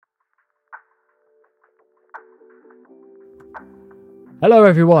Hello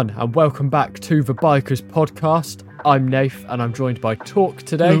everyone and welcome back to the Bikers Podcast. I'm Nath and I'm joined by Talk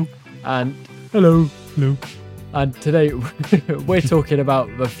today. Hello. And Hello. and today we're talking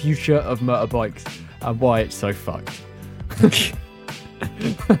about the future of motorbikes and why it's so fucked.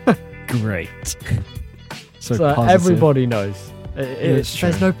 Great. So positive. everybody knows. There's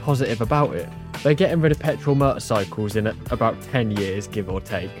true. no positive about it. They're getting rid of petrol motorcycles in about 10 years, give or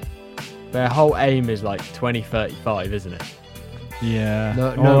take. Their whole aim is like 2035, isn't it? Yeah.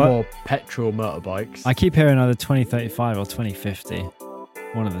 No more petrol motorbikes. I keep hearing either 2035 or 2050.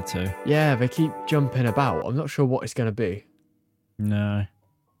 One of the two. Yeah, they keep jumping about. I'm not sure what it's going to be. No.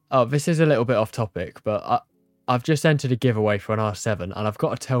 Oh, this is a little bit off topic, but I've just entered a giveaway for an R7 and I've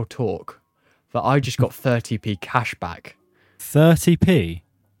got to tell Talk that I just got 30p cash back. 30p?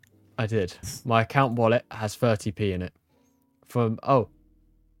 I did. My account wallet has 30p in it.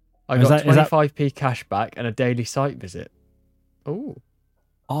 I Is got that- is that- 25p cash back and a daily site visit. Oh.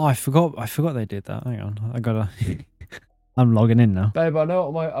 Oh, I forgot they did that. Hang on. I gotta... I'm logging in now. Babe, I know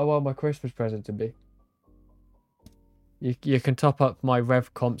what I want my Christmas present to be. You can top up my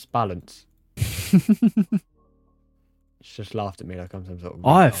RevComp's balance. She just laughed at me like I'm some sort of...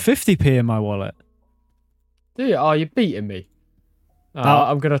 I have 50p in my wallet. Do you? Oh, you're beating me. Oh.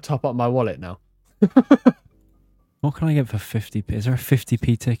 I'm going to top up my wallet now. What can I get for 50p? Is there a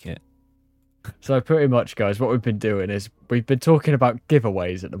 50p ticket? So pretty much, guys, what we've been doing is we've been talking about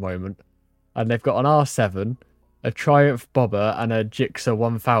giveaways at the moment. And they've got an R7, a Triumph Bobber, and a Gixxer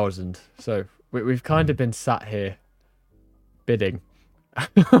 1000. So we've kind of been sat here bidding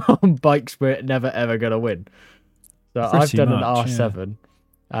on bikes we're never, ever going to win. So I've Pretty done an much, R7,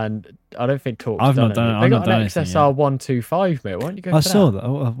 and I don't think Talk's I've done not done any. it. They I've got not done an anything yet. XSR 125, mate. Why don't you go for I saw that.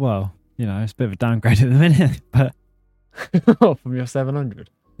 Oh, well, you know, it's a bit of a downgrade at the minute, but... that? From your 700.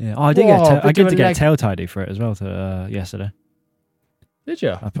 Yeah. Oh, I did Whoa, I but do get a to get leg- a tail tidy for it as well yesterday. Did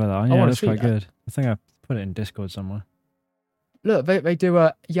you? I put that on. I Yeah, wanna that's see quite that. good. I think I put it in Discord somewhere. Look, they do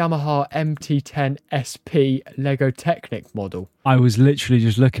a Yamaha MT10 SP Lego Technic model. I was literally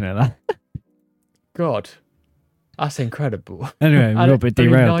just looking at that. God, that's incredible. Anyway, we're a little bit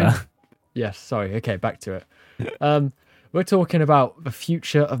Only derailed nine- there. Yes, sorry. Okay, back to it. We're talking about the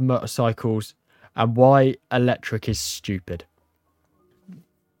future of motorcycles and why electric is stupid.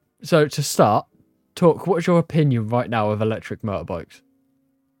 So to start, Talk, what's your opinion right now of electric motorbikes?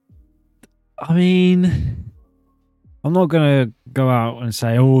 I mean, I'm not going to go out and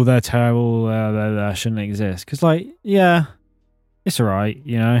say, oh, they're terrible, they shouldn't exist. Because, like, yeah, it's all right,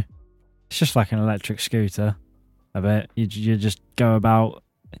 you know. It's just like an electric scooter, a bit. You just go about,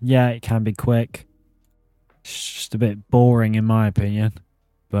 yeah, it can be quick. It's just a bit boring, in my opinion.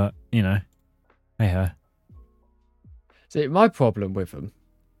 But, you know, hey-ho. See, my problem with them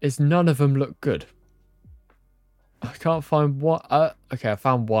is none of them look good. I can't find one. Okay, I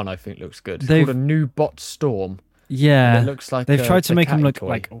found one I think looks good. It's called a new bot Storm. Yeah, And it looks like they've tried to make them look toy.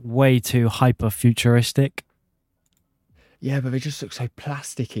 like way too hyper-futuristic. Yeah, but they just look so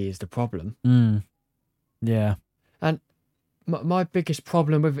plasticky is the problem. Yeah. My biggest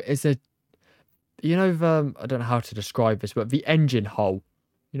problem with it is I don't know how to describe this, but the engine hole.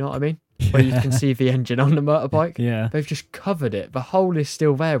 You know what I mean? Where you can see the engine on the motorbike. Yeah. They've just covered it. The hole is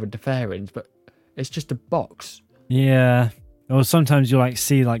still there with the fairings, but it's just a box. Yeah. Or sometimes you like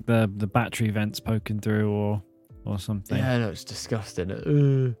see like the battery vents poking through or something. Yeah, no, it's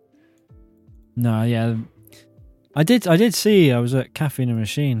disgusting. No, yeah. I did see I was at Cafe in a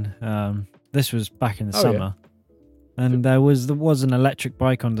Machine. This was back in the summer. And there was an electric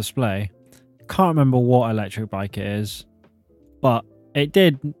bike on display. Can't remember what electric bike it is, but it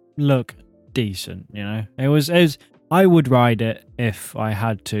did look decent, you know. It was I would ride it if I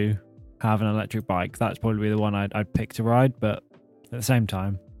had to have an electric bike. That's probably the one I'd pick to ride, but at the same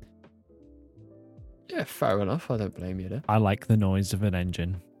time, Yeah, fair enough. I don't blame you there. I like the noise of an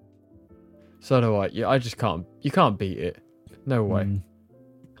engine. So do I. Yeah, I just can't. You can't beat it. No way.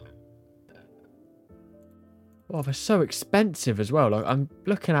 Well, they're so expensive as well. Like I'm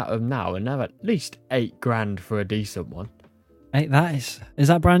looking at them now, and they're at least $8,000 for a decent one. Hey, is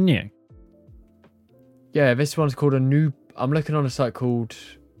that brand new? Yeah, this one's called I'm looking on a site called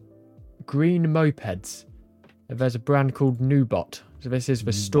Green Mopeds. There's a brand called Newbot. So this is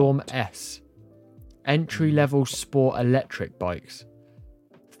the Storm S. Entry-level sport electric bikes.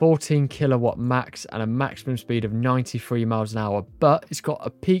 14 kilowatt max and a maximum speed of 93 miles an hour. But it's got a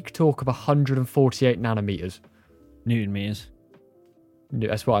peak torque of 148 nanometers. Newton meters.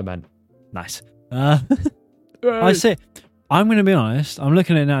 That's what I meant. Nice. I see. I'm going to be honest. I'm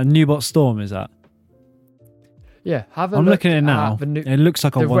looking at it now. Newbot Storm is that? Yeah, have a I'm look looking at it now. the It looks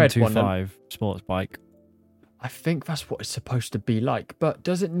like a the red one, 125 sports bike. I think that's what it's supposed to be like. But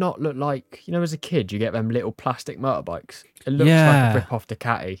does it not look like, as a kid, you get them little plastic motorbikes? It looks like a rip-off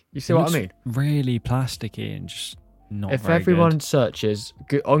Ducati. You see what I mean? Really plasticky and just not If very everyone good. searches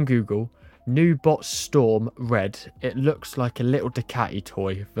on Google, Nubot Storm Red, it looks like a little Ducati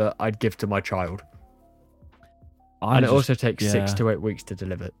toy that I'd give to my child. And it also takes 6 to 8 weeks to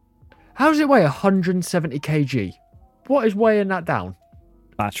deliver it. How does it weigh 170 kg? What is weighing that down?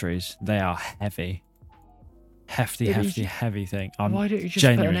 Batteries, they are heavy. Heavy thing. Why don't you just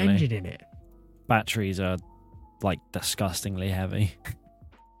put an engine in it? Batteries are like disgustingly heavy.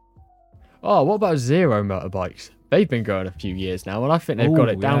 Oh, what about Zero motorbikes? They've been going a few years now, and I think they've got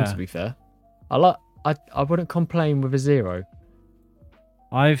it down. To be fair, I wouldn't complain with a Zero.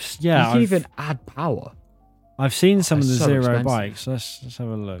 You can even add power. I've seen some of the Zero expensive. Bikes. Let's have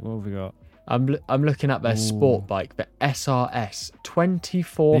a look. What have we got? I'm looking at their sport bike, the SRS,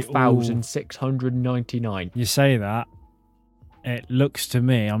 24,699. You say that. It looks to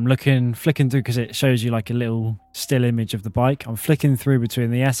me, I'm flicking through because it shows you like a little still image of the bike. I'm flicking through between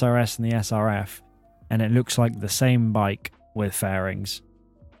the SRS and the SRF, and it looks like the same bike with fairings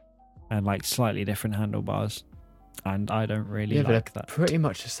and like slightly different handlebars. And I don't really like that. Pretty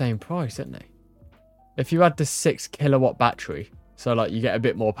much the same price, isn't they? If you had the 6 kilowatt battery, so like you get a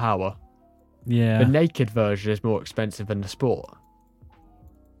bit more power. Yeah. The naked version is more expensive than the sport.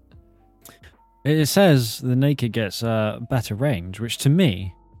 It says the naked gets better range, which to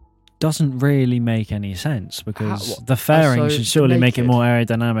me doesn't really make any sense because the fairing should surely make it more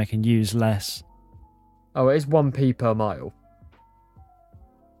aerodynamic and use less. Oh, it is 1p per mile.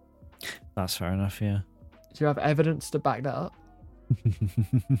 That's fair enough, yeah. Do you have evidence to back that up?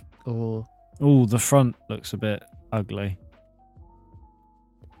 Or... Oh, the front looks a bit ugly.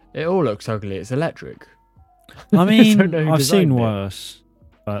 It all looks ugly. It's electric. I mean, I've seen worse,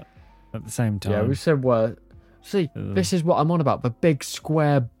 but at the same time... Yeah, we said worse. See, this is what I'm on about. The big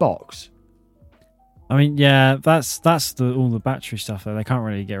square box. I mean, yeah, that's all the battery stuff, though. They can't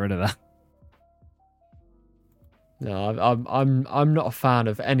really get rid of that. No, I'm not a fan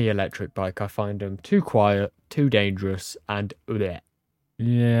of any electric bike. I find them too quiet, too dangerous, and bleh.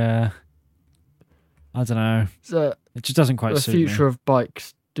 Yeah. I don't know. So it just doesn't quite suit me. The future of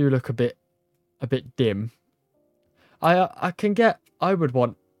bikes do look a bit dim. I would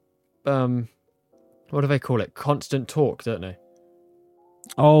want what do they call it? Constant torque, don't they?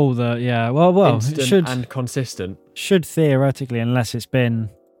 Oh, well, instant it should and consistent. Should theoretically, unless it's been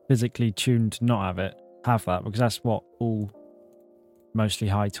physically tuned to not have that, because that's what all mostly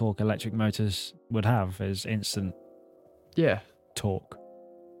high torque electric motors would have is instant torque.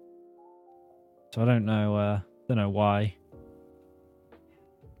 So I don't know why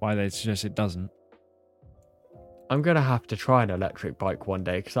they suggest it doesn't. I'm gonna have to try an electric bike one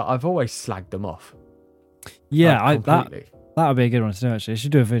day because I've always slagged them off. Yeah, that would be a good one to do. Actually, I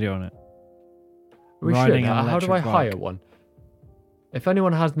should do a video on it. We should. How do I hire one? If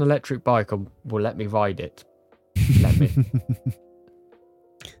anyone has an electric bike, will let me ride it. Let me.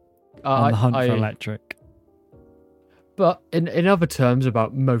 On the hunt for electric. But in other terms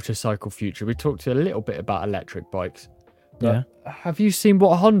about motorcycle future, we talked a little bit about electric bikes. But have you seen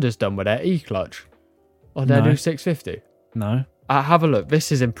what Honda's done with their e-clutch on their new 650? No. Have a look.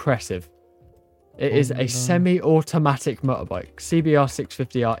 This is impressive. It is a semi-automatic motorbike. CBR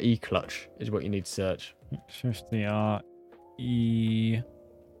 650R e-clutch is what you need to search. 650R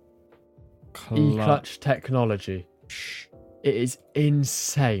e-clutch technology. It is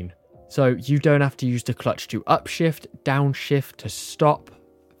insane. So you don't have to use the clutch to upshift, downshift, to stop.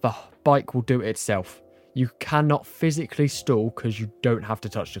 The bike will do it itself. You cannot physically stall because you don't have to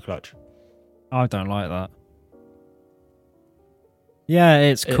touch the clutch. I don't like that. Yeah,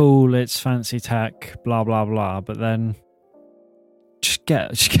 it's cool, it's fancy tech, blah blah blah, but then just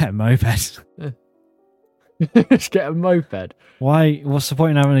get a moped. Just get a moped. Why? What's the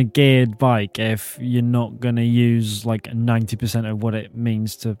point in having a geared bike if you're not going to use like 90% of what it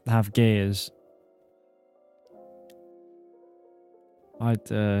means to have gears? No,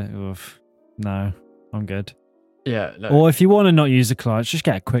 I'm good. Yeah. No. Or if you want to not use the clutch, just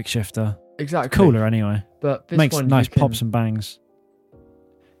get a quick shifter. Exactly. It's cooler anyway. But this makes one nice pops and bangs.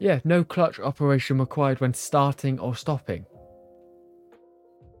 Yeah, no clutch operation required when starting or stopping.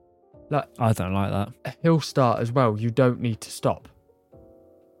 I don't like that. A hill start as well, you don't need to stop.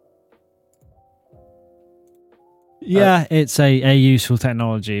 Yeah, it's a useful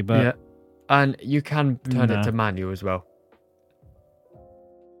technology, but... Yeah, and you can turn it to manual as well.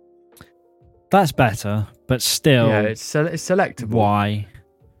 That's better, but still... Yeah, it's selectable. Why?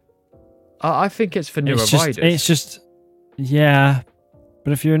 I think it's for newer riders. It's just... Yeah,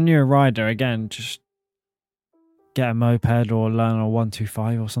 but if you're a newer rider, again, just get a moped or learn a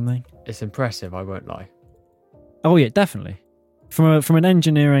 125 or something. It's impressive, I won't lie. Oh yeah, definitely. From an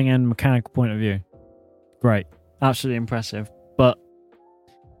engineering and mechanical point of view, great, absolutely impressive. But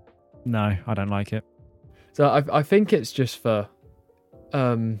no, I don't like it. So I think it's just for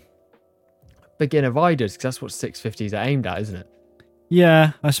beginner riders, because that's what 650s are aimed at, isn't it?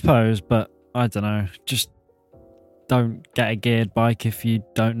 Yeah, I suppose, but I don't know. Just don't get a geared bike if you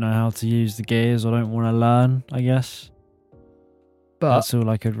don't know how to use the gears or don't want to learn, I guess. But that's all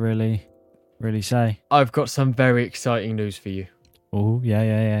I could really say. I've got some very exciting news for you. Oh,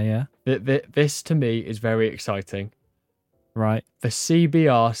 yeah. This to me is very exciting. Right. The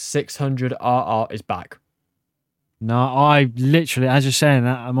CBR 600RR is back. No, I literally, as you're saying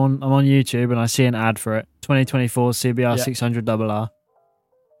that, I'm on YouTube and I see an ad for it. 2024 CBR 600RR.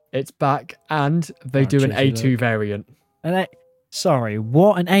 It's back, and they do an A2 variant. Sorry,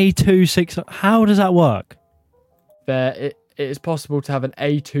 what? An A2 600? How does that work? It is possible to have an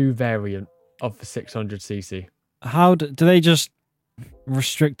A2 variant of the 600cc. How do they just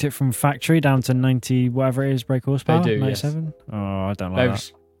restrict it from factory down to 90 whatever it is brake horsepower? They do, 97? Yes. Oh, I don't like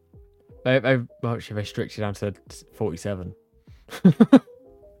that. They've actually restricted down to 47.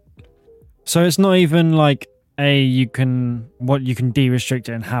 So it's not even like you can de-restrict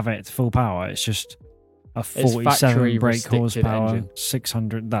it and have it to full power. It's just a 47 brake horsepower engine.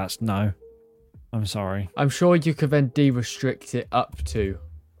 600. That's no. I'm sorry. I'm sure you could then de-restrict it up to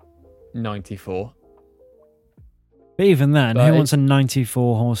 94. But even then, who wants a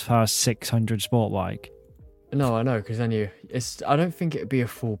 94 horsepower 600 sport bike? No, I know, because then I don't think it'd be a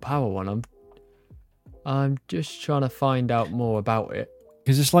full power one. I'm just trying to find out more about it.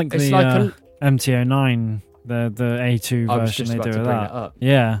 Because it's like the MT-09, the A2 version they do with that.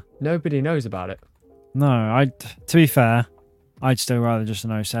 Yeah. Nobody knows about it. No, to be fair, I'd still rather just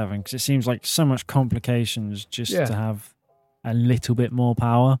an 07 because it seems like so much complications just to have a little bit more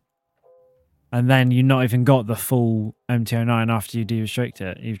power. And then you've not even got the full MT-09 after you de-restrict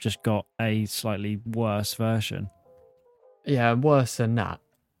it. You've just got a slightly worse version. Yeah, and worse than that.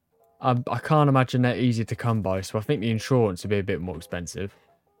 I can't imagine they're easy to come by, so I think the insurance would be a bit more expensive.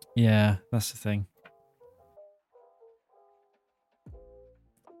 Yeah, that's the thing.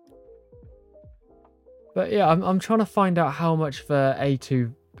 But yeah, I'm trying to find out how much the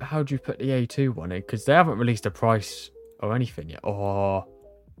A2... How do you put the A2 one in? Because they haven't released a price or anything yet. Oh...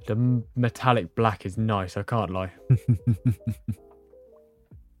 The metallic black is nice, I can't lie.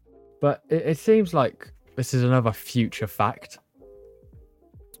 But it seems like this is another future fact.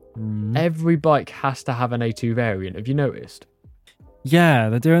 Every bike has to have an A2 variant. Have you noticed? Yeah,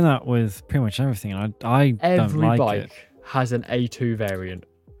 they're doing that with pretty much everything. I don't like it. Every bike has an A2 variant,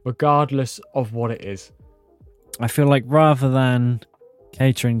 regardless of what it is. I feel like rather than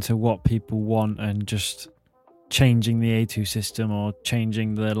catering to what people want and just changing the A2 system or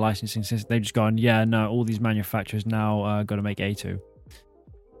changing the licensing system, they've just gone, all these manufacturers now got to make A2.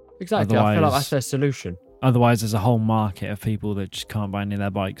 Exactly. I feel like that's their solution. Otherwise, there's a whole market of people that just can't buy any of their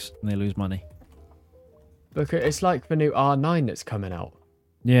bikes and they lose money. Because it's like the new R9 that's coming out.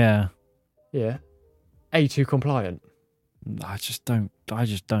 Yeah. Yeah. A2 compliant. I just don't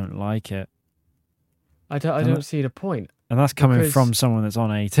like it. I don't see the point. And that's coming from someone that's on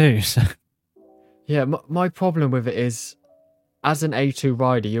A2. So. Yeah, my problem with it is, as an A2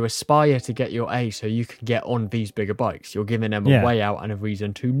 rider, you aspire to get your A so you can get on these bigger bikes. You're giving them a way out and a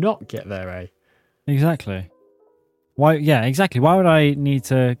reason to not get their A. Exactly. Why? Yeah, exactly. Why would I need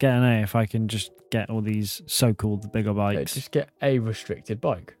to get an A if I can just get all these so-called bigger bikes? Just get a restricted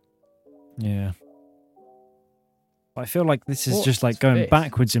bike. Yeah. I feel like this is just like going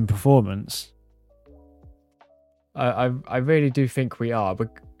backwards in performance. I really do think we are,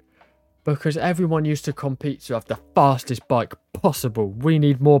 because everyone used to compete to have the fastest bike possible. We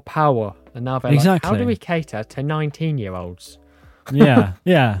need more power. And now they're like, how do we cater to 19-year-olds? Yeah.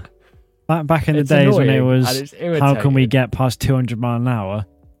 Back in the days when it was, how can we get past 200 mile an hour?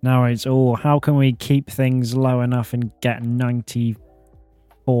 Now it's how can we keep things low enough and get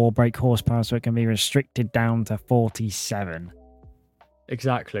 94 brake horsepower so it can be restricted down to 47?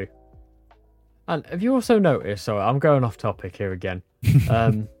 Exactly. And have you also noticed, sorry, I'm going off topic here again.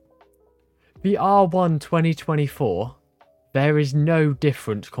 The R1 2024, there is no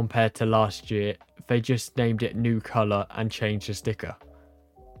difference compared to last year. They just named it new colour and changed the sticker.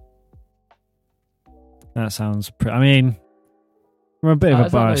 That sounds I mean, from a bit of a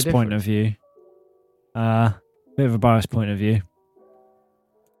biased point of view,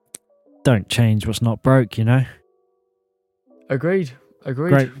 don't change what's not broke, you know? Agreed.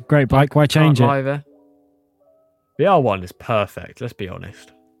 Great bike, why change it? The R1 is perfect, let's be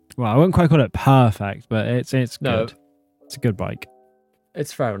honest. Well, I wouldn't quite call it perfect, but it's No, good. It's a good bike.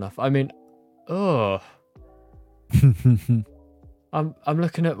 it's fair enough. I mean, oh, I'm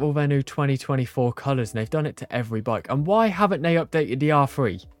looking at all their new 2024 colours, and they've done it to every bike. And why haven't they updated the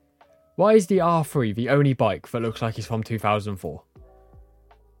R3? Why is the R3 the only bike that looks like it's from 2004?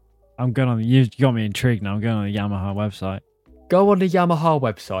 I'm going on. You got me intrigued now. I'm going on the Yamaha website. Go on the Yamaha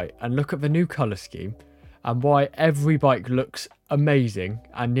website and look at the new colour scheme and why every bike looks amazing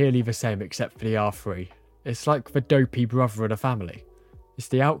and nearly the same except for the R3. It's like the dopey brother of the family. It's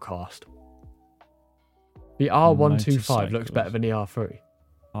the outcast. The R125 looks better than the R3.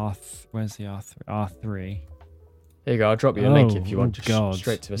 Where's the R3? R3. Here you go. I'll drop you a link if you want. Just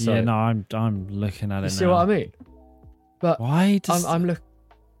straight to the site. Yeah, no, I'm looking at it now. See what I mean? But why does I'm looking.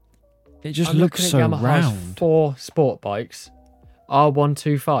 It just looks so Yamaha's round. 4 sport bikes.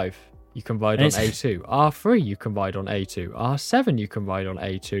 R125 you can ride on A2. R3 you can ride on A2. R7 you can ride on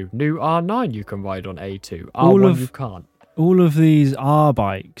A2. New R9 you can ride on A2. R1 you can't. All of these R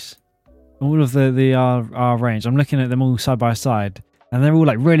bikes, all of the R range, I'm looking at them all side by side, and they're all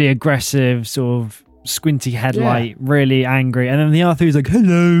like really aggressive, sort of squinty headlight, really angry. And then the R3 is like,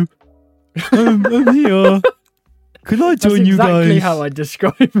 hello, I'm here. Could I join you guys? That's exactly how I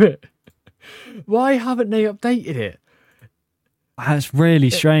describe it. Why haven't they updated it? That's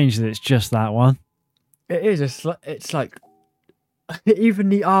really strange that it's just that one. It is. It's like even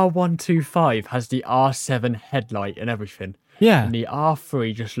the R125 has the R7 headlight and everything. Yeah. And the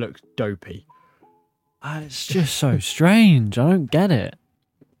R3 just looks dopey. It's just so strange. I don't get it.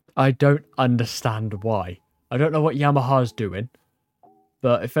 I don't understand why. I don't know what Yamaha's doing.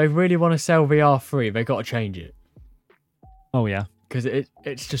 But if they really want to sell the R3, they got to change it. Oh, yeah. Because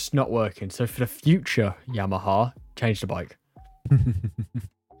it's just not working. So for the future Yamaha, change the bike.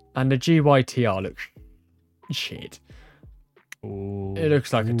 And the GYTR looks shit. Ooh. It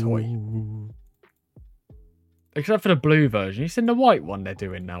looks like a toy. Except for the blue version. You seen the white one they're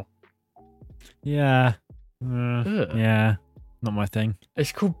doing now? Yeah. Yeah. Not my thing.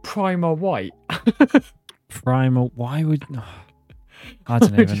 It's called Primer White. Primer. Why would... I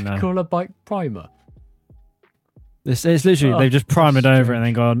don't even know. Call a bike Primer. It's literally, they've just primed over it and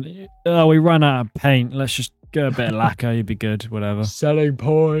then gone, oh, we ran out of paint. Let's just get a bit of lacquer. You'd be good. Whatever. Selling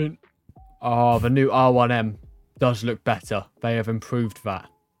point. Oh, the new R1M does look better. They have improved that.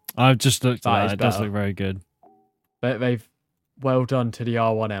 I've just looked at That it. It does look very good. They've well done to the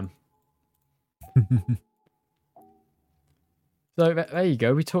R1M. So there you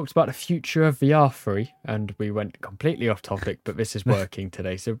go. We talked about the future of the R3 and we went completely off topic, but this is working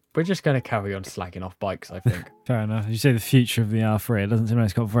today. So we're just going to carry on slagging off bikes, I think. Fair enough. You say the future of the R3. It doesn't seem like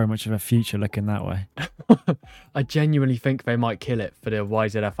it's got very much of a future looking that way. I genuinely think they might kill it for the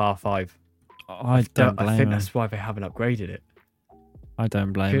YZF R5. I don't blame I think them. that's why they haven't upgraded it. I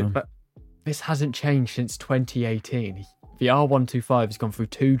don't blame them. But this hasn't changed since 2018. The R125 has gone through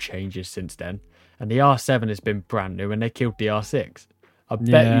 2 changes since then. And the R7 has been brand new and they killed the R6. I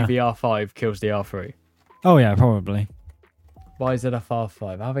bet you the R5 kills the R3. Oh, yeah, probably. YZF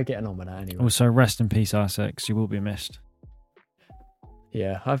R5. How are they getting on with that anyway? Also, rest in peace, R6. You will be missed.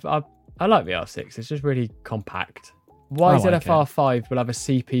 Yeah, I like the R6. It's just really compact. YZF R5 will have a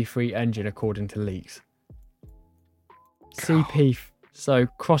CP3 engine according to leaks. CP, so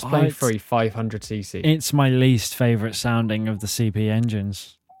crossplane free 500cc. It's my least favourite sounding of the CP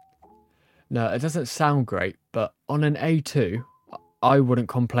engines. No, it doesn't sound great, but on an A2, I wouldn't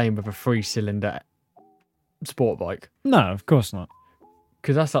complain with a 3-cylinder sport bike. No, of course not.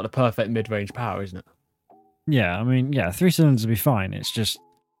 Because that's like the perfect mid-range power, isn't it? Yeah, I mean, 3 cylinders would be fine. It's just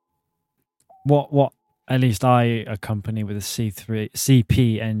what at least I accompany with the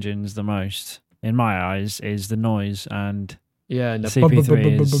CP engines the most, in my eyes, is the noise, and and the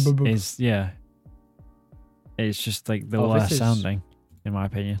CP3 is it's just like the worst sounding, in my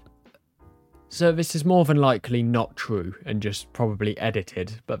opinion. So this is more than likely not true and just probably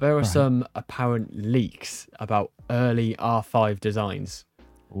edited, but there are some apparent leaks about early R5 designs.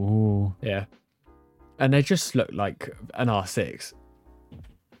 Ooh. Yeah. And they just look like an R6.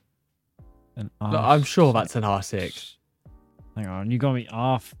 Look, I'm sure that's an R6. Hang on, you got me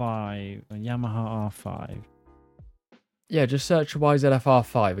R5, a Yamaha R5. Yeah, just search YZF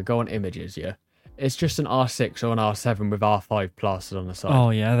R5 and go on images, yeah. It's just an R6 or an R7 with R5 plastered on the side. Oh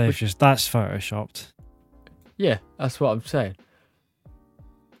yeah, that's photoshopped. Yeah, that's what I'm saying.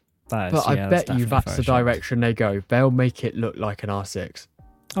 But I bet you that's the direction they go. They'll make it look like an R6.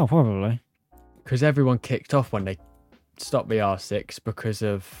 Oh, probably. Because everyone kicked off when they stopped the R6 because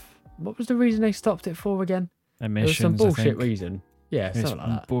of... What was the reason they stopped it for again? Emissions, There was some bullshit reason. Yeah, something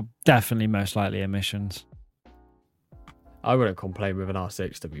like that. Definitely most likely emissions. I wouldn't complain with an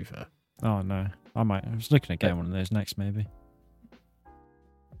R6, to be fair. Oh no, I was looking at getting one of those next, maybe.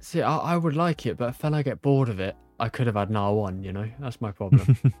 See, I would like it, but if I get bored of it, I could have had an R1. You know, that's my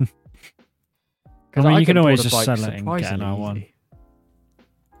problem. I mean, you can always board of just sell bikes it and get an surprisingly R1. easy.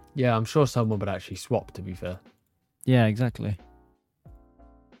 Yeah, I'm sure someone would actually swap. To be fair. Yeah, exactly.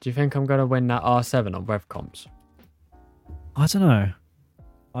 Do you think I'm going to win that R7 on rev comps? I don't know.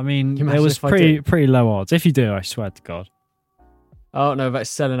 I mean, Can you it was imagine if I did? pretty low odds. If you do, I swear to God. Oh no, that's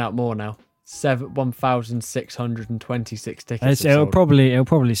selling out more now. 1,626 tickets. It'll sold.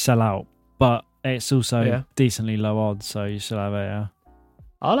 probably sell out, but it's also Yeah. decently low odds, so you still have a.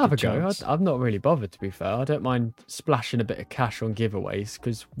 I'll have a good go. chance. I'm not really bothered, to be fair. I don't mind splashing a bit of cash on giveaways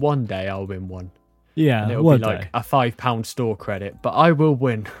because one day I'll win one. Yeah, And it'll one be like day. a £5 store credit, but I will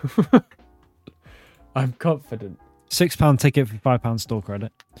win. I'm confident. £6 ticket for £5 store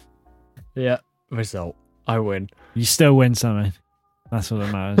credit. Yeah, result. I win. You still win something. That's what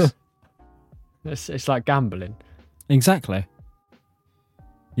that matters. It's like gambling. Exactly.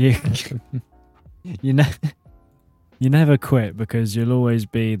 You you never quit because you'll always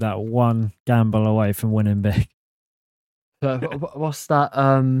be that one gamble away from winning big. So, what's that?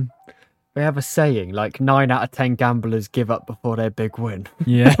 We have a saying like 9 out of 10 gamblers give up before their big win.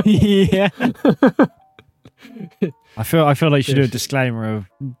 Yeah, yeah. I feel like you should do a disclaimer of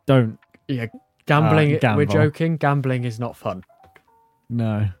don't. Yeah, gambling. Gamble. We're joking. Gambling is not fun.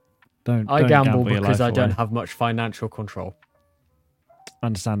 No, don't. I don't gamble your because life I don't away. have much financial control.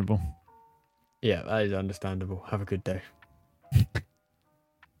 Understandable. Yeah, that is understandable. Have a good day.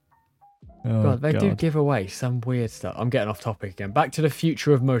 Oh, God, they do give away some weird stuff. I'm getting off topic again. Back to the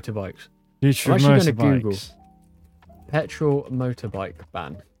future of motorbikes. Future I'm of actually gonna motorbikes. Google petrol motorbike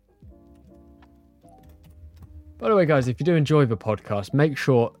ban. By the way, guys, if you do enjoy the podcast, make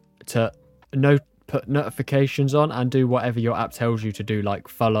sure to put notifications on and do whatever your app tells you to do, like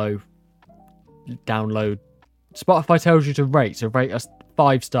follow, download. Spotify tells you to rate, so rate us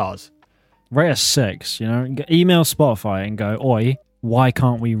 5 stars. Rate us 6. You know, email Spotify and go, "Oi, why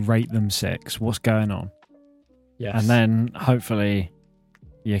can't we rate them 6? What's going on?" Yes. And then hopefully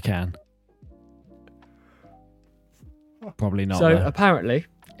you can. Probably not. So though. apparently,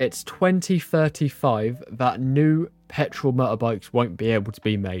 it's 2035 that new petrol motorbikes won't be able to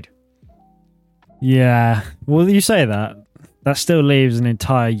be made. Yeah. Well, you say that. That still leaves an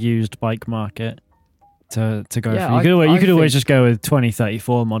entire used bike market to go Yeah, for. You could I always think- just go with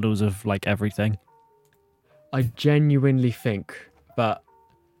 2034 models of like everything. I genuinely think that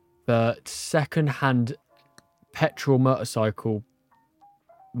the second-hand petrol motorcycle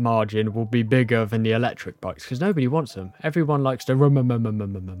margin will be bigger than the electric bikes because nobody wants them. Everyone likes the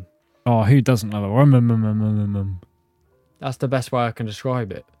rum. Oh, who doesn't love it? That's the best way I can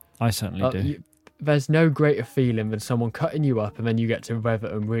describe it. I certainly do. There's no greater feeling than someone cutting you up and then you get to rev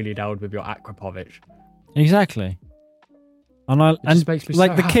it and really loud with your Akrapovic. Exactly. And just makes me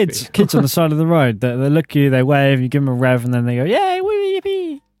like so the happy. kids on the side of the road, they look at you, they wave, you give them a rev, and then they go, "Yay, wee,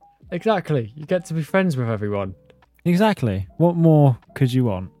 yippee!" Exactly. You get to be friends with everyone. Exactly. What more could you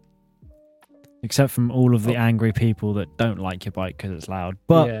want? Except from all of the angry people that don't like your bike because it's loud.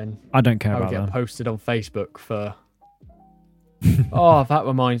 But yeah, and I don't care I would about get them. posted on Facebook for... Oh, that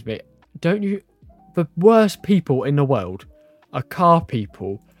reminds me. Don't you... The worst people in the world are car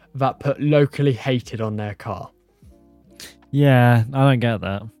people that put locally hated on their car. Yeah, I don't get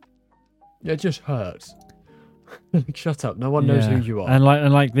that. It just hurts. Shut up. No one knows who Yeah. you are. And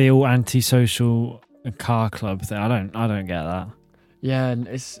like the all antisocial car club thing. I don't get that. Yeah, and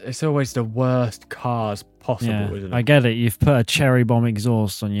it's always the worst cars possible, Yeah, isn't it? I get it. You've put a cherry bomb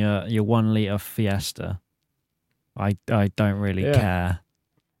exhaust on your 1 litre Fiesta. I don't really care.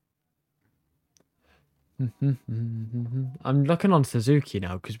 I'm looking on Suzuki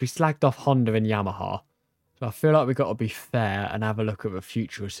now because we slagged off Honda and Yamaha. So I feel like we've got to be fair and have a look at the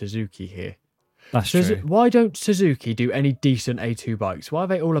future of Suzuki here. That's true. Why don't Suzuki do any decent A2 bikes? Why are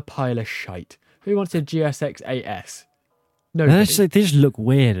they all a pile of shite? Who wants a GSX 8S? They Nobody. just look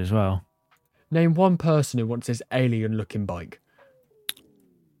weird as well. Name one person who wants this alien-looking bike.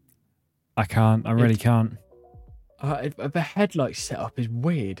 I can't. I really can't. The headlight setup is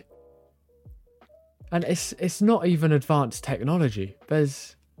weird. And it's not even advanced technology.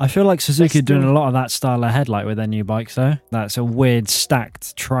 I feel like Suzuki are doing still- a lot of that style of headlight with their new bikes, though. That's a weird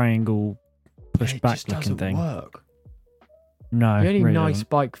stacked triangle push It back just looking doesn't thing. work. No, The only really nice doesn't.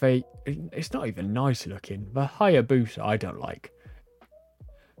 bike it's not even nice looking. The Hayabusa I don't like.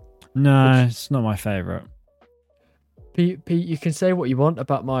 No, it's not my favourite. Pete, you can say what you want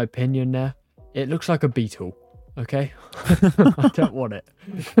about my opinion there. It looks like a Beetle. Okay, I don't want it.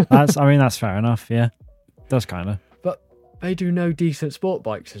 That's fair enough. Yeah, does kind of. they do no decent sport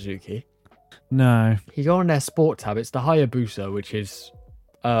bike, Suzuki. No. You go on their sport tab, it's the Hayabusa, which is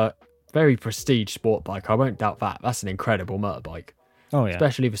a very prestige sport bike. I won't doubt that. That's an incredible motorbike. Oh, yeah.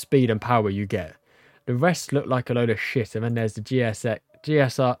 Especially the speed and power you get. The rest look like a load of shit, and then there's the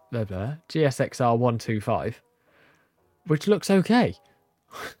GSXR 125, which looks okay.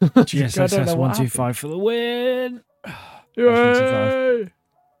 GSXS 125 for the win. Yay!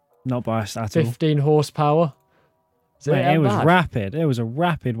 Not biased at all. 15 horsepower. Mate, it was rapid. It was a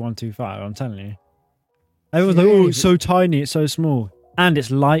rapid 125, I'm telling you. Everyone's like, oh, it's so tiny, it's so small. And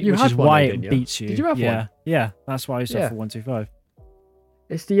it's light, which is why it beats you. Did you have one? Yeah, that's why I used to have for 125.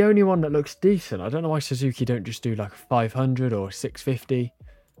 It's the only one that looks decent. I don't know why Suzuki don't just do like a 500 or 650.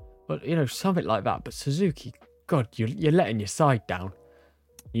 But, you know, something like that. But Suzuki, God, you're letting your side down.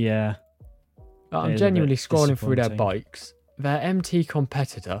 Yeah. I'm genuinely scrolling through their bikes. Their MT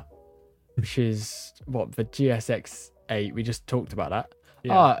competitor, which is, the GSX-8, we just talked about that.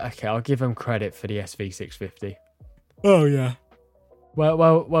 Yeah. Oh, okay, I'll give them credit for the SV650. Oh, yeah.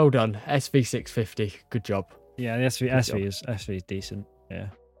 Well done, SV650. Good job. Yeah, the SV is decent. Yeah,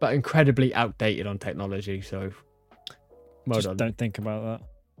 but incredibly outdated on technology. So, well done. Don't think about that.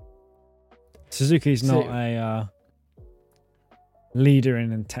 Suzuki's not a leader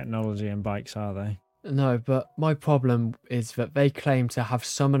in technology and bikes, are they? No, but my problem is that they claim to have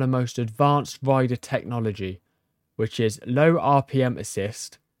some of the most advanced rider technology, which is low RPM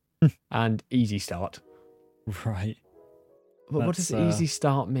assist and easy start. Right. But what does easy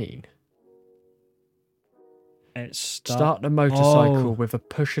start mean? It's start the motorcycle with a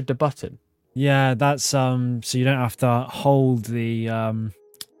push of the button. Yeah, that's so you don't have to hold the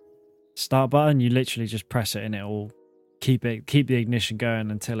start button. You literally just press it and it will keep the ignition going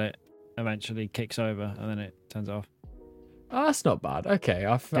until it eventually kicks over and then it turns off. Oh, that's not bad. Okay,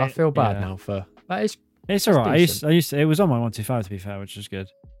 I feel bad now for that. It's all right. I used to, it was on my 125 to be fair, which is good.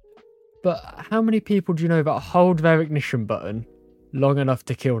 But how many people do you know that hold their ignition button long enough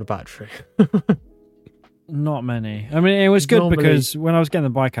to kill the battery? Not many. I mean, it was good because when I was getting the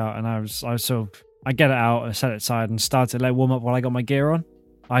bike out and I get it out and set it aside and started to let it warm up while I got my gear on.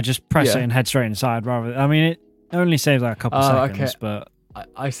 I just press it and head straight inside it only saves like a couple seconds, but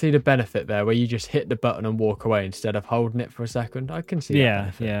I see the benefit there where you just hit the button and walk away instead of holding it for a second. I can see that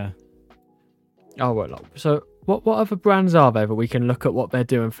benefit. Yeah. Oh, well, so what other brands are there that we can look at what they're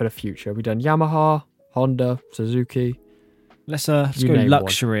doing for the future? We've done Yamaha, Honda, Suzuki. Let's go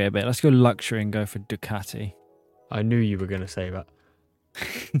luxury a bit. Let's go luxury and go for Ducati. I knew you were going to say that.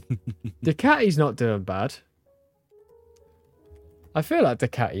 Ducati's not doing bad. I feel like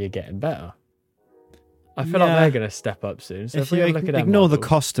Ducati are getting better. I feel like they're going to step up soon. So if we look at ignore the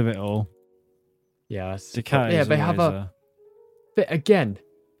cost of it all. Yeah, Ducati. Yeah, they have But again,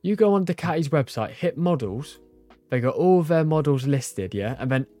 you go on Ducati's website, hit models. They got all their models listed,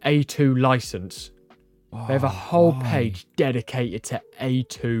 and then A2 license. They have a whole page dedicated to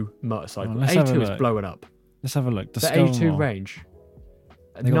A2 motorcycles. A2 is blowing up. Let's have a look. The A2 range.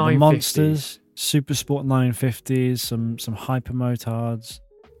 They got the Monsters, Super Sport 950s, some Hyper Motards,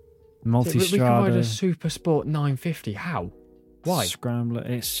 Multistradas. We can ride a Super Sport 950. How? Why? Scrambler.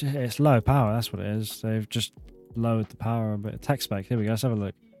 It's low power. That's what it is. They've just lowered the power a bit. Tech spec. Here we go. Let's have a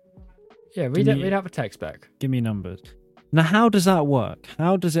look. Yeah, read out the tech spec. Give me numbers. Now, how does that work?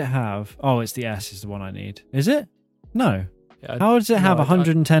 How does it have... Oh, it's the S is the one I need. Is it? No. Yeah, how does it have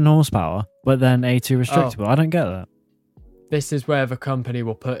 110 horsepower, but then A2 restrictable? I don't get that. This is where the company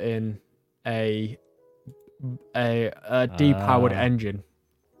will put in a depowered engine.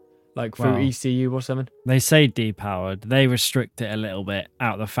 Like through ECU or something. They say depowered. They restrict it a little bit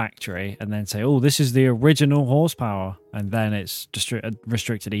out the factory and then say, oh, this is the original horsepower. And then it's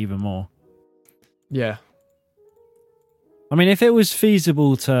restricted even more. Yeah. I mean, if it was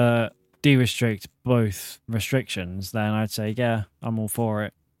feasible to de-restrict both restrictions, then I'd say, yeah, I'm all for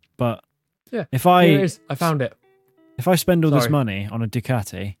it. But if I found it. If I spend all this money on a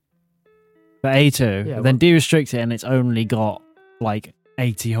Ducati, the A2, then de-restrict it and it's only got like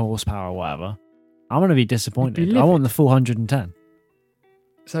 80 horsepower or whatever, I'm going to be disappointed. I want the full 110.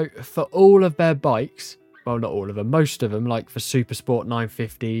 So for all of their bikes, well, not all of them, most of them, like for Super Sport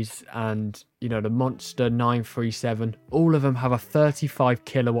 950s and, the Monster 937, all of them have a 35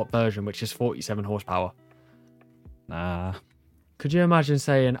 kilowatt version, which is 47 horsepower. Nah. Could you imagine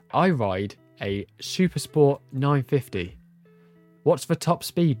saying, I ride a Super Sport 950? What's the top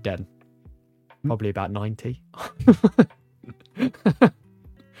speed then? Probably about 90.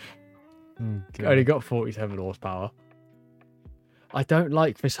 Only got 47 horsepower. I don't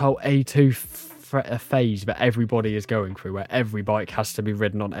like this whole A2 phase that everybody is going through, where every bike has to be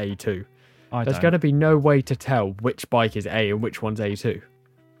ridden on A2. There's going to be no way to tell which bike is A and which one's A2.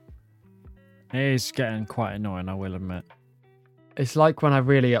 It is getting quite annoying, I will admit. It's like when I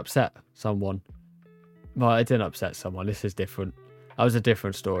really upset someone. Well, I didn't upset someone. This is different. That was a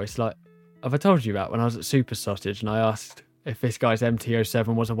different story. It's like, have I told you about when I was at Super Sausage and I asked if this guy's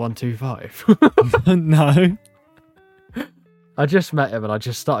MT-07 was a 125? No. I just met him and I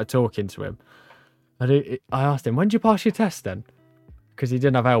just started talking to him. And I asked him, when did you pass your test then? Because he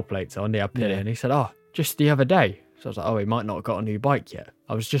didn't have L plates on, he had pin in. He said, oh, just the other day. So I was like, oh, he might not have got a new bike yet.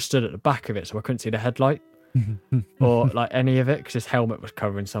 I was just stood at the back of it, so I couldn't see the headlight or like any of it because his helmet was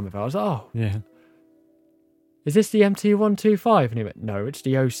covering some of it. I was like, oh, yeah. Is this the MT-125? And he went, no, it's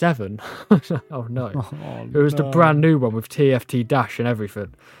the 07. I was like, oh no. It was the brand new one with TFT dash and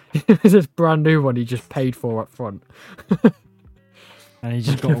everything. It was this brand new one he just paid for up front. And he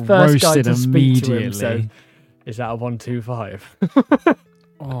just got roasted immediately. Said, is that a 125?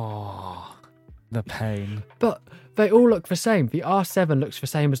 Oh, the pain. But they all look the same. The R7 looks the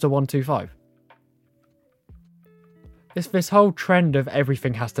same as the 125. This whole trend of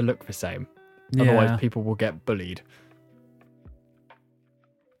everything has to look the same. Otherwise, people will get bullied.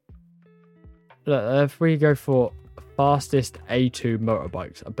 Look, if we go for fastest A2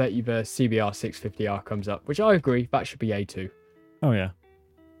 motorbikes, I bet you the CBR 650R comes up, which I agree, that should be A2. Oh, yeah.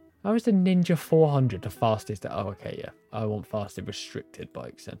 How is the Ninja 400 the fastest? Oh, okay, yeah. I want fastest restricted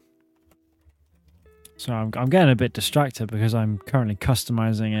bikes then. So I'm getting a bit distracted because I'm currently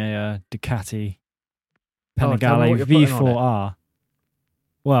customizing a Ducati Panigale V4R.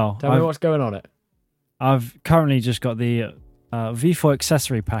 Well, tell me what's going on it. I've currently just got the V4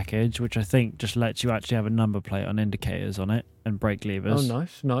 accessory package, which I think just lets you actually have a number plate on indicators on it and brake levers. Oh,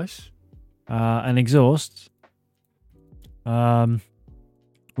 nice. An exhaust. There's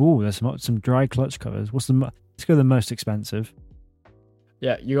some dry clutch covers. Let's go the most expensive.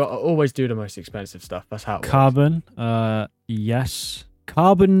 Yeah, you got to always do the most expensive stuff. That's how it Carbon. works. Yes.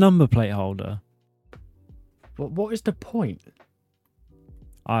 Carbon number plate holder. What is the point?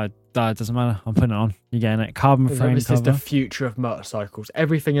 That doesn't matter. I'm putting it on. You're getting it. Carbon frame this cover. Is the future of motorcycles.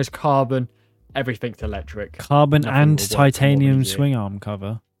 Everything is carbon. Everything's electric. Carbon and titanium swing arm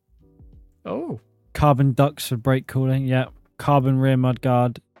cover. Oh. Carbon ducts for brake cooling. Yep. Carbon rear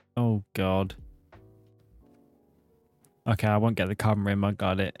mudguard. Oh god. Okay, I won't get the carbon rear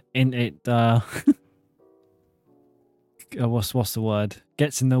mudguard. What's the word?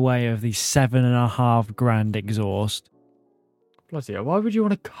 Gets in the way of the $7,500 exhaust. Bloody hell, why would you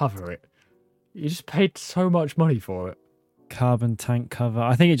want to cover it? You just paid so much money for it. Carbon tank cover.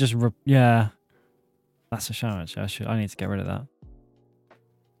 I think it just that's a shame actually. I need to get rid of that.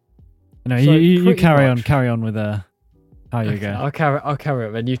 No, so you carry on with how you go. I'll carry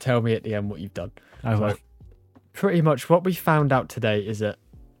it, then you tell me at the end what you've done. I will. Pretty much what we found out today is that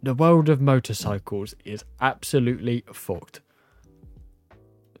the world of motorcycles is absolutely fucked.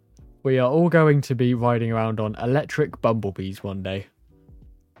 We are all going to be riding around on electric bumblebees one day.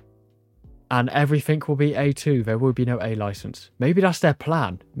 And everything will be A2. There will be no A license. Maybe that's their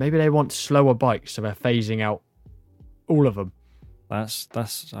plan. Maybe they want slower bikes, so they're phasing out all of them. That's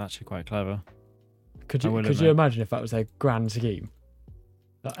actually quite clever. Could you imagine if that was their grand scheme?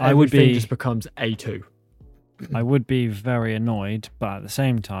 Everything just becomes A2. I would be very annoyed, but at the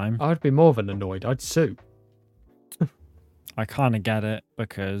same time, I would be more than annoyed. I'd sue. I kind of get it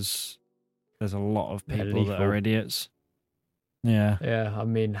because there's a lot of people that are idiots. Yeah. Yeah, I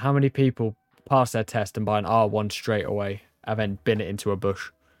mean, how many people pass their test and buy an R1 straight away and then bin it into a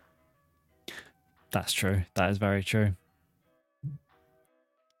bush? That's true. That is very true.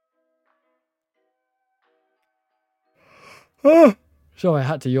 Sorry, I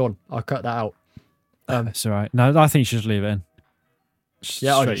had to yawn. I'll cut that out. It's all right. No, I think you should just leave it in.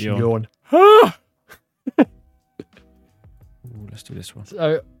 I'll just yawn. Ooh, let's do this one.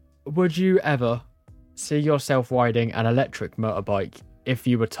 So, would you ever see yourself riding an electric motorbike if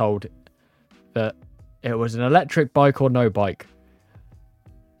you were told that it was an electric bike or no bike?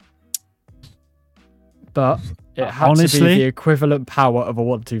 But it had to be the equivalent power of a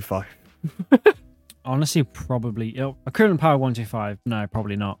 125. Honestly, probably. Equivalent power 125. No,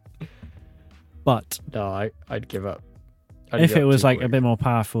 probably not. But no, I'd give up. If it was like a bit more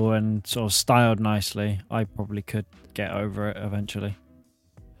powerful and sort of styled nicely, I probably could get over it eventually.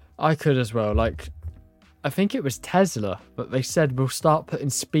 I could as well. Like, I think it was Tesla, but they said we'll start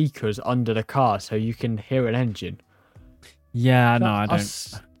putting speakers under the car so you can hear an engine. Yeah, no, I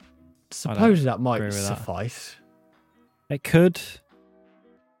don't. Suppose that might suffice. It could.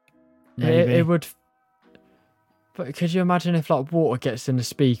 Maybe. It would. But could you imagine if like water gets in the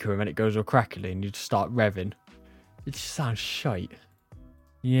speaker and then it goes all crackly and you just start revving? It just sounds shite.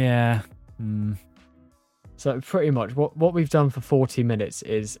 Yeah, So pretty much what we've done for 40 minutes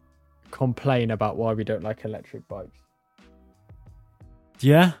is complain about why we don't like electric bikes.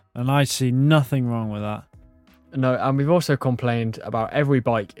 Yeah, and I see nothing wrong with that. No, and we've also complained about every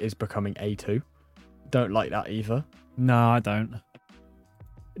bike is becoming A2. Don't like that either. No, I don't.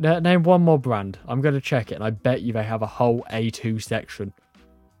 Name one more brand. I'm going to check it, and I bet you they have a whole A2 section.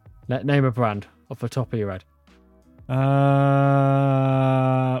 Name a brand off the top of your head.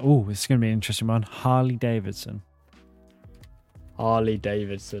 This is going to be an interesting one. Harley Davidson. Harley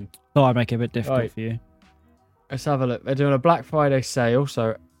Davidson. Thought I'd make it a bit difficult Right. for you. Let's have a look. They're doing a Black Friday sale,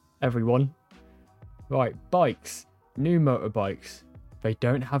 so everyone. Right, bikes. New motorbikes. They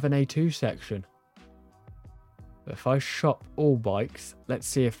don't have an A2 section. But if I shop all bikes, let's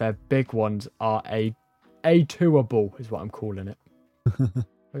see if their big ones are A2able, is what I'm calling it.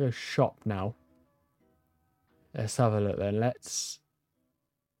 I go shop now. Let's have a look then.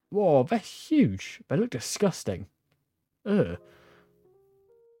 Whoa, they're huge. They look disgusting. Ugh.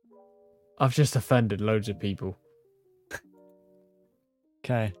 I've just offended loads of people.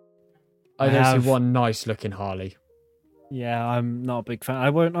 Okay. I don't see one nice looking Harley. Yeah, I'm not a big fan. I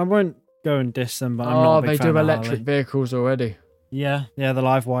won't go and diss them, but I'm not a big fan they do of electric Harley. vehicles already. Yeah, the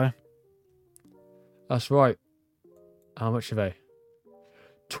live wire. That's right. How much are they?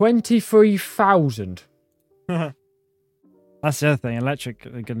 23,000. That's the other thing. Electric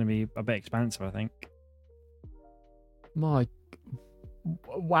are going to be a bit expensive, I think. Wow.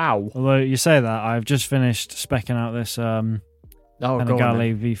 Although you say that, I've just finished speccing out this Panigale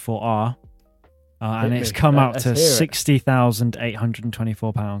V4R, and it's come out to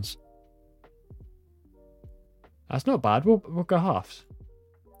 £60,824. That's not bad. We'll go halves.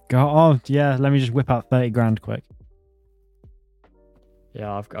 Let me just whip out 30 grand quick.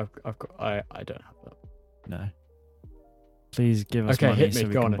 Yeah, I've got. I don't have that. No. Please give us Okay, money hit me, so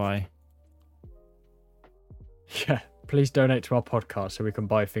we go can on. buy. Yeah, please donate to our podcast so we can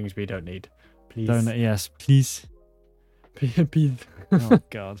buy things we don't need. Please. Donate, yes, please. Please. Oh,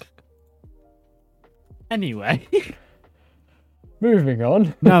 God. Anyway. Moving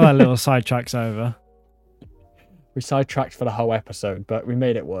on. Now that little sidetrack's over. We sidetracked for the whole episode, but we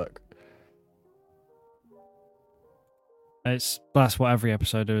made it work. That's what every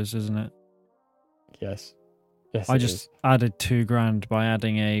episode is, isn't it? Yes. Yes, I it just is. added £2,000 by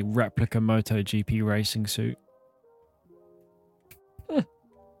adding a replica MotoGP racing suit.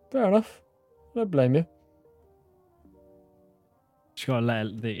 Fair enough. I don't blame you. Just gotta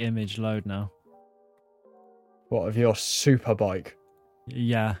let the image load now. What, of your super bike?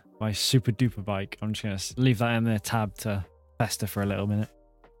 Yeah, my super duper bike. I'm just gonna leave that in the tab to fester for a little minute.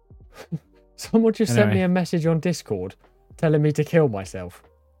 Someone just sent Anyway. me a message on Discord telling me to kill myself.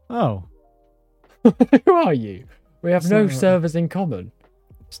 Oh, Who are you? We have It's no not- servers in common.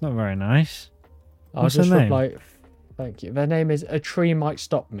 it's not very nice. I'll What's just their name? reply, thank you. Their name is A Tree Might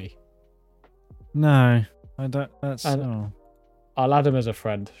Stop Me. No, I don't. That's And- I'll add him as a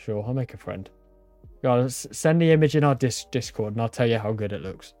friend. Sure, I'll make a friend. Guys, send the image in our Discord and I'll tell you how good it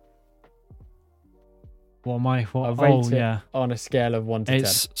looks. What am I? I'll What? rate Oh, it yeah. on a scale of 1 to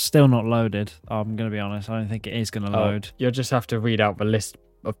It's still not loaded. I'm gonna be honest. I don't think it is gonna 10. load. You'll just have to read out the list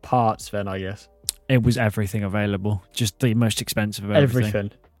of parts then, I guess. It was everything available. Just the most expensive of everything.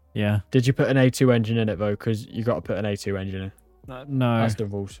 Everything. Yeah. Did you put an A2 engine in it though? Because you got to put an A2 engine in. No, That's the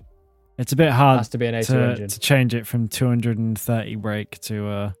rules. it's a bit It hard has to be an A2 to engine. change it from 230 brake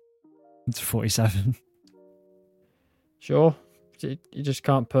to 47. Sure. You just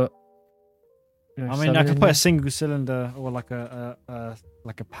can't put. I mean, I could put a single cylinder or like a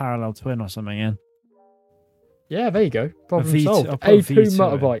parallel twin or something in. Yeah, there you go. Problem V2 solved. I'll put a A2 V2 in.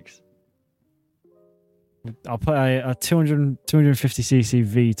 motorbikes. I'll put a 250cc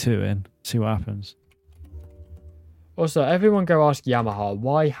V2 in. See what happens. Also, everyone go ask Yamaha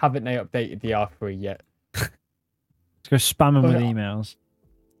why haven't they updated the R3 yet? Let's go spam them with Well, emails.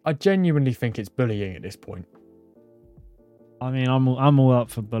 I genuinely think it's bullying at this point. I mean, I'm all up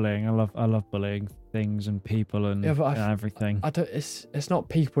for bullying. I love bullying things and people and Yeah, but everything. I don't. It's not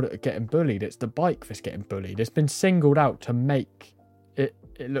people that are getting bullied. It's the bike that's getting bullied. It's been singled out to make it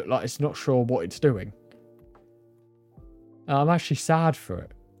look like it's not sure what it's doing. I'm actually sad for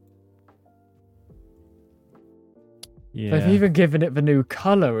it. Yeah. They've even given it the new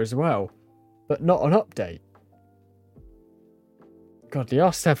colour as well, but not an update. God, the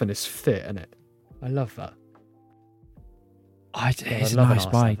R7 is fit, isn't it? I love that. It's a love an nice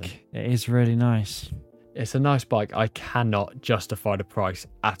R7. bike. It is really nice. It's a nice bike. I cannot justify the price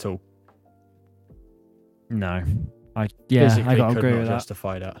at all. No. I Physically got to could agree not with that.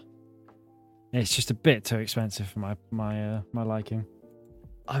 justify that. It's just a bit too expensive for my liking.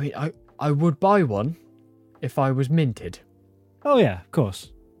 I mean, I would buy one if I was minted. Oh yeah, of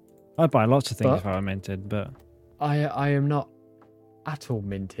course. I'd buy lots of things But- if I were minted, but I am not at all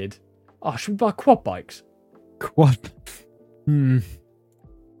minted. Oh, should we buy quad bikes? quad.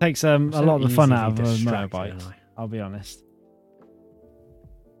 Takes a lot of the fun out of a easily motorbike. distracted, aren't I'll be honest.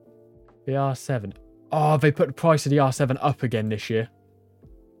 The R7. Oh, they put the price of the R7 up again this year.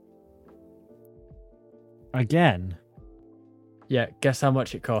 Again, Yeah, guess how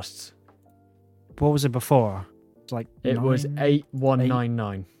much it costs? what was it before? It's like It was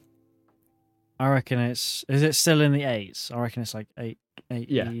 8,199. I reckon it's. Is it still in the eights? I reckon it's like 80,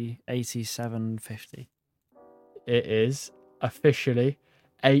 Yeah. 87.50. It is officially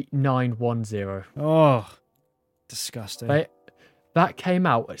 8,910. Oh, disgusting. That came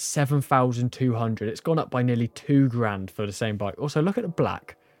out at 7,200. It's gone up by nearly $2,000 for the same bike. Also, look at the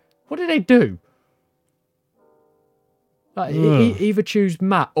black. What did they do? Like, either choose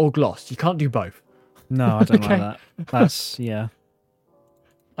matte or gloss. You can't do both. No, I don't Okay. like that. That's yeah.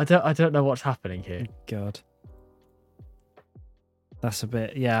 I don't know what's happening here. God, that's a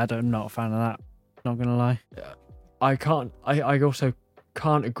bit. Yeah, I'm not a fan of that. Not gonna lie. I also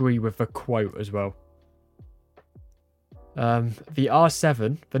can't agree with the quote as well. The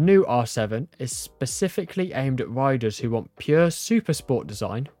R7, the new R7, is specifically aimed at riders who want pure super sport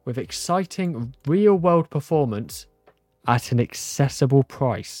design with exciting real-world performance at an accessible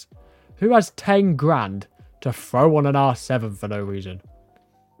price. Who has 10 grand to throw on an R7 for no reason?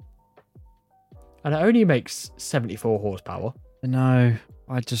 And it only makes 74 horsepower. No,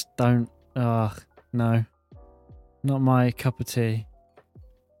 I just don't. Ugh, no, not my cup of tea,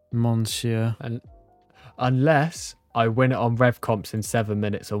 Monsieur. And unless I win it on rev comps in 7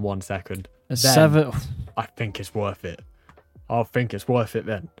 minutes and 1 second, A then 7, I think it's worth it. I think it's worth it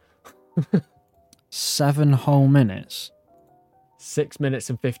then. 7 whole minutes. 6 minutes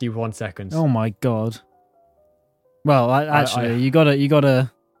and 51 seconds. Oh my god. Well, actually, you gotta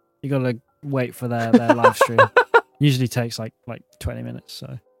wait for their live stream. Usually takes like 20 minutes.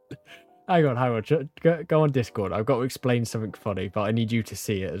 So Hang on. Go on Discord. I've got to explain something funny, but I need you to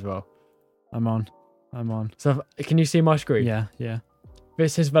see it as well. I'm on. So, can you see my screen? Yeah.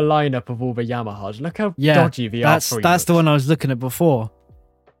 This is the lineup of all the Yamahas. Look how Yeah, dodgy the R3 that's the looks. one I was looking at before.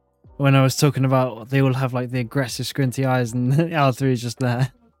 When I was talking about they all have like the aggressive squinty eyes and the R3 is just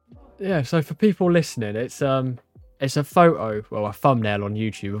there. Yeah, so for people listening, it's a photo, well, a thumbnail on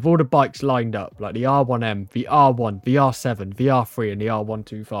YouTube of all the bikes lined up, like the R1M, the R1, the R7, the R3, and the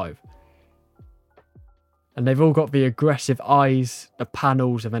R125. And they've all got the aggressive eyes, the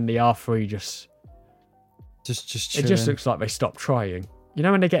panels, and then the R3 just Just it just looks like they stopped trying. You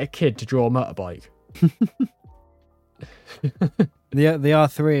know when they get a kid to draw a motorbike? The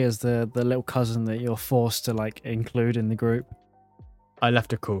R3 is the little cousin that you're forced to like include in the group. I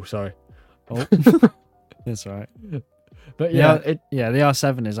left a call, sorry. Oh, that's right. But yeah, the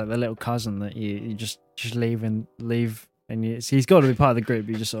R7 is like the little cousin that you just leave, and he's got to be part of the group.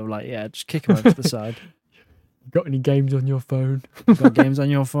 You just sort of like, yeah, just kick him over to the side. got any games on your phone? Got games on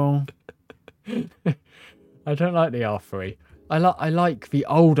your phone? I don't like the R3. I like the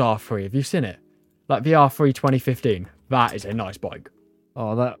old R3. Have you seen it? Like the R3 2015. That is a nice bike.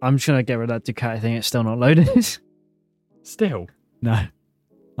 Oh, I'm just gonna get rid of that Ducati thing. It's still not loaded. Still. No.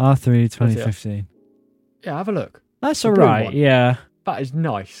 R3 2015. Yeah, have a look. That's The all blue right. one. Yeah, That is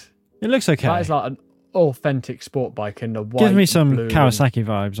nice. it looks okay. That is like an authentic sport bike in the white. Gives me and some blue Kawasaki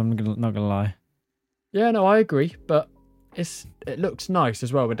vibes. I'm not gonna lie. Yeah, no, I agree. But it looks nice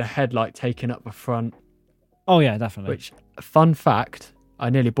as well with the headlight taking up the front. Oh yeah, definitely. Which, fun fact, I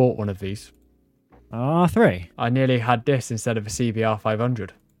nearly bought one of these. R3. I nearly had this instead of a CBR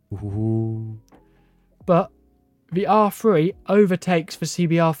 500. Ooh. But the R3 overtakes the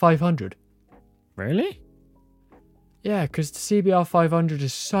CBR 500. Really? Yeah, because the CBR 500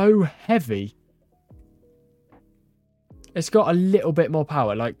 is so heavy. It's got a little bit more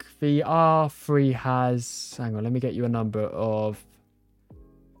power. Like the R3 has... Hang on, let me get you a number of...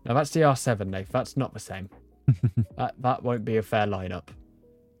 No, that's the R7, Nate. That's not the same. that won't be a fair lineup.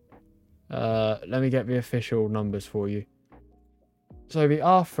 Let me get the official numbers for you. So the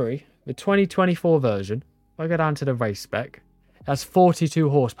R3, the 2024 version, if I go down to the race spec, has 42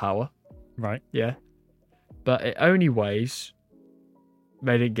 horsepower. Right. Yeah. But it only weighs...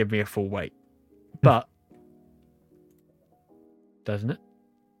 They didn't give me a full weight. But... doesn't it?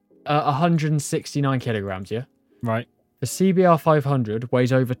 169 kilograms, yeah? Right. The CBR 500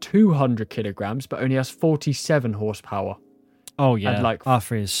 weighs over 200 kilograms, but only has 47 horsepower. Oh yeah. And, like,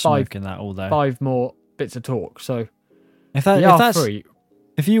 R3 is smoking that all day. 5 more bits of torque. So If the that's R3...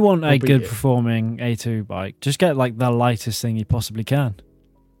 if you want a will beat good it. performing A2 bike, just get like the lightest thing you possibly can.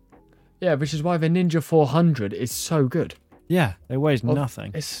 Yeah, which is why the Ninja 400 is so good. Yeah, it weighs Well,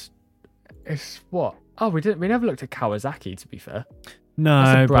 nothing. It's what? Oh, we never looked at Kawasaki, to be fair. No,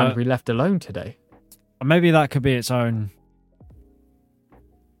 That's a brand but we left alone today. maybe that could be its own.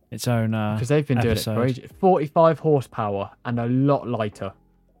 Because they've been doing it for episode. ages. 45 horsepower and a lot lighter.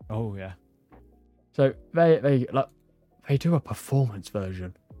 Oh yeah. So they do a performance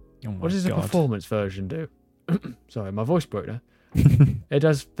version. Oh my What does a God. performance version do? Sorry, my voice broke there. It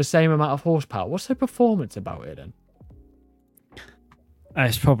does the same amount of horsepower. What's the performance about it then?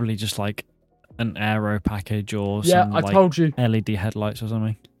 It's probably just like an aero package or Yeah, some I like told you. LED headlights or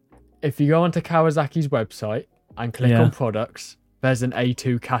something. If you go onto Kawasaki's website and click Yeah. on products, there's an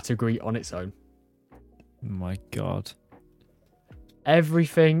A2 category on its own. Oh my God.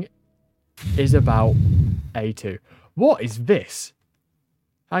 Everything is about A2. What is this?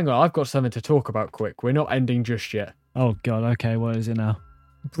 Hang on, I've got something to talk about quick. We're not ending just yet. Oh God. Okay, what is it now?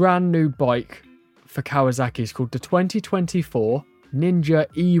 Brand new bike for Kawasaki is called the 2024 Ninja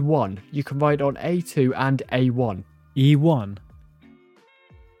E1. You can ride on A2 and A1. E1.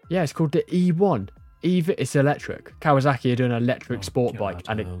 Yeah, it's called the E1. It's electric. Kawasaki are doing an electric sport God, bike,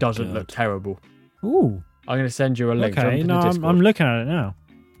 and it oh, doesn't look God. terrible. Ooh. I'm going to send you a link. Okay. Jump No, into I'm Discord. looking at it now.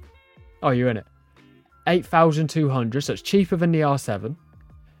 Oh, you're in it. 8,200, so it's cheaper than the R7.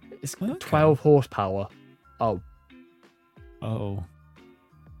 It's Okay. 12 horsepower. Oh, Oh.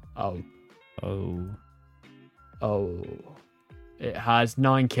 oh, Oh. oh. It has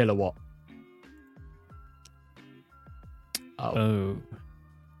 9 kilowatt. Oh, Oh.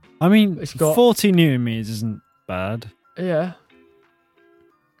 I mean, It's got- 40 newton meters isn't bad. yeah.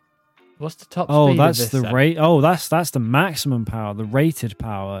 What's the top Oh, speed that's of this, the then? rate. Oh, that's the maximum power. The rated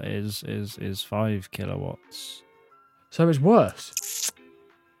power is 5 kilowatts. So it's worse.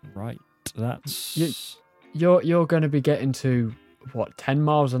 Right. That's You're going to be getting to, what, 10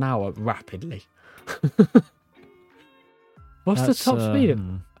 miles an hour rapidly. What's the top speed?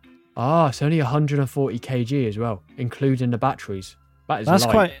 It's only 140 kg as well, including the batteries. That is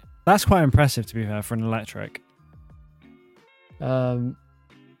light. That's quite impressive, to be fair, for an electric.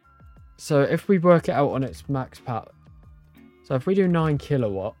 So if we work it out on its max power, so if we do 9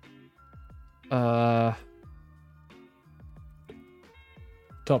 kilowatt,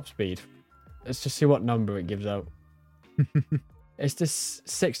 top speed. Let's just see what number it gives out. It's just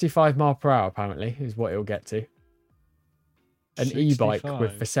 65 mile per hour, apparently, is what it'll get to. An e-bike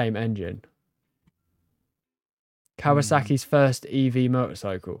with the same engine. Kawasaki's first EV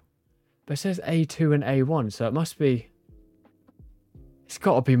motorcycle. But it says A2 and A1, so it must be... It's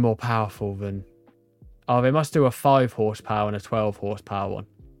got to be more powerful than... Oh, they must do a 5 horsepower and a 12 horsepower one.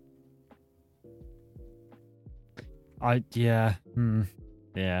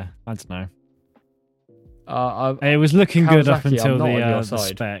 Yeah, I don't know. I It was looking good up Kawasaki, I'm until not on your the side.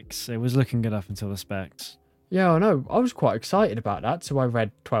 specs. It was looking good up until the specs. Yeah, I know. I was quite excited about that, so I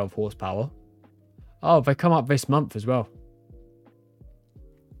read 12 horsepower. Oh, they come up this month as well.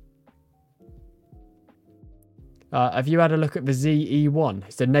 Have you had a look at the ZE1?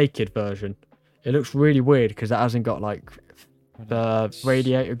 It's the naked version. It looks really weird because it hasn't got like the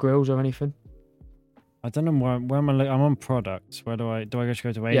radiator grills or anything. I don't know where am I? I'm on products. Where do I just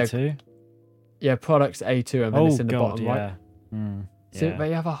go to A2? Yeah, products A2 and then it's in the bottom right. So yeah.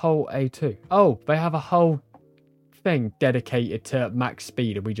 they have a whole A2. Oh, they have a whole thing dedicated to max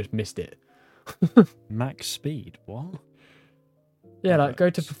speed and we just missed it. Max speed? What? Yeah, like go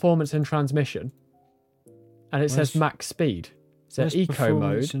to performance and transmission and it says max speed. So Where's eco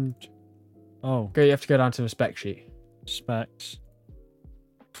performance mode. Oh, You have to go down to the spec sheet. specs.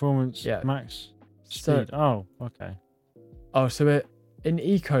 Performance. Yeah. Max So- speed. Oh, okay. Oh, so in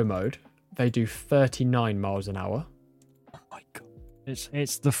eco mode, they do 39 miles an hour. Oh my God.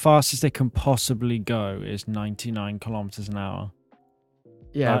 It's the fastest it can possibly go is 99 kilometers an hour.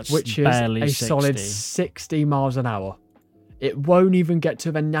 Yeah, That's which is barely a solid 60. 60 miles an hour. It won't even get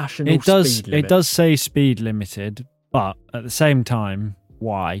to the national It does. speed limit. It does say speed limited, but at the same time,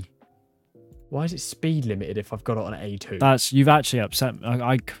 why? Why is it speed limited if I've got it on A2? That's you've actually upset me.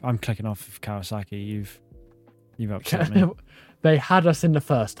 I'm clicking off of Kawasaki. You've upset me. They had us in the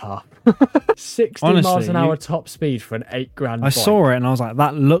first half. 60 miles Honestly, an hour top speed for an $8,000 I bike. saw it and I was like,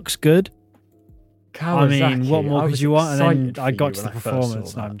 that looks good. Kawasaki, I mean, what more I could was you want? And excited then I for got you to when the I first saw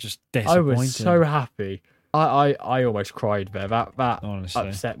performance and that. I'm just I disappointed. was so happy. I almost cried there. That Honestly.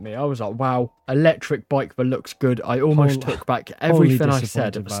 upset me. I was like, wow, electric bike that looks good. I almost took back wholly everything I said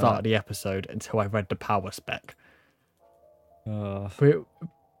at disappointed the by start that. of the episode until I read the power spec. Ugh. But it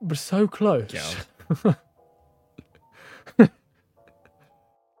was so close. God.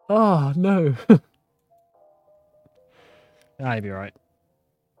 Oh, no. I'd be right.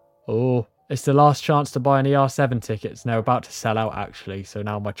 Oh, it's the last chance to buy an ER7 tickets. And they're about to sell out, actually. So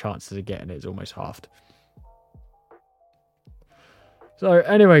now my chances of getting it is almost halved. So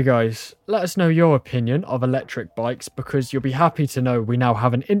anyway, guys, let us know your opinion of electric bikes, because you'll be happy to know we now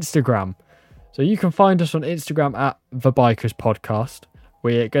have an Instagram. So you can find us on Instagram at The Bikers Podcast.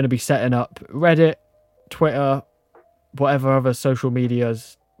 We're going to be setting up Reddit, Twitter, whatever other social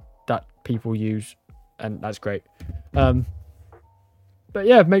medias that people use, and that's great. But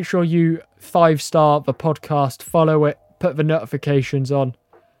yeah, make sure you 5-star the podcast, follow it, put the notifications on.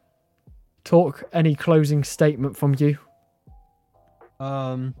 Talk, any closing statement from you?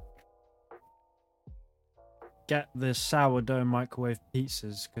 Get the sourdough microwave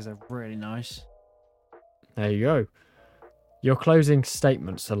pizzas because they're really nice. There you go. Your closing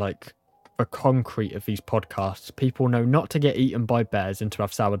statements are like the concrete of these podcasts. People know not to get eaten by bears and to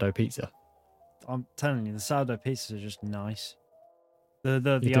have sourdough pizza. I'm telling you, the sourdough pizzas are just nice. The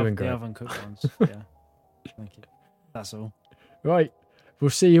oven cooked ones. Yeah. Thank you. That's all. Right. We'll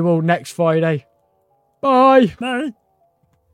see you all next Friday. Bye. Bye.